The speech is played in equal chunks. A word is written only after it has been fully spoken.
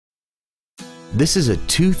This is a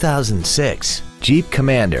 2006 Jeep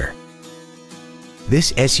Commander.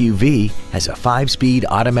 This SUV has a 5-speed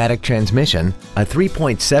automatic transmission, a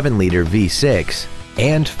 3.7-liter V6,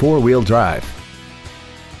 and 4-wheel drive.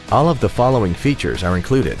 All of the following features are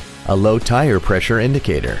included: a low tire pressure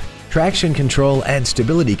indicator, traction control and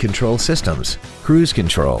stability control systems, cruise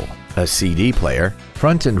control, a CD player,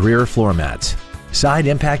 front and rear floor mats, side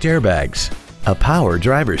impact airbags, a power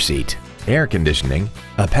driver's seat, air conditioning,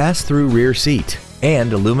 a pass-through rear seat,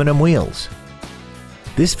 and aluminum wheels.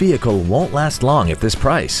 This vehicle won't last long at this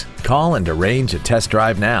price. Call and arrange a test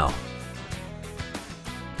drive now.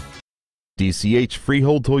 DCH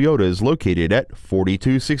Freehold Toyota is located at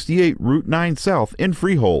 4268 Route 9 South in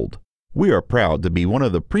Freehold. We are proud to be one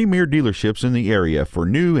of the premier dealerships in the area for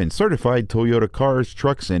new and certified Toyota cars,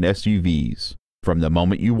 trucks, and SUVs. From the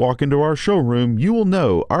moment you walk into our showroom, you will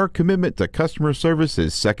know our commitment to customer service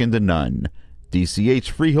is second to none. DCH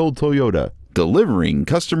Freehold Toyota, delivering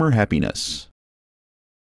customer happiness.